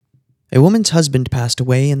A woman's husband passed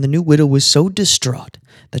away, and the new widow was so distraught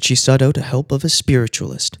that she sought out the help of a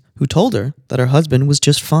spiritualist, who told her that her husband was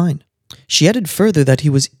just fine. She added further that he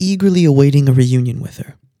was eagerly awaiting a reunion with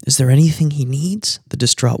her. "Is there anything he needs?" the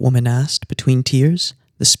distraught woman asked, between tears.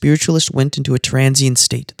 The spiritualist went into a transient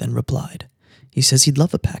state, then replied, "He says he'd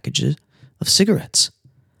love a package of cigarettes."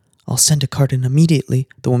 "I'll send a carton immediately,"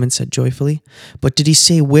 the woman said joyfully. "But did he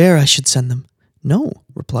say where I should send them?" "No,"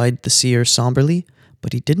 replied the seer somberly,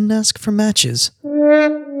 "but he didn't ask for matches."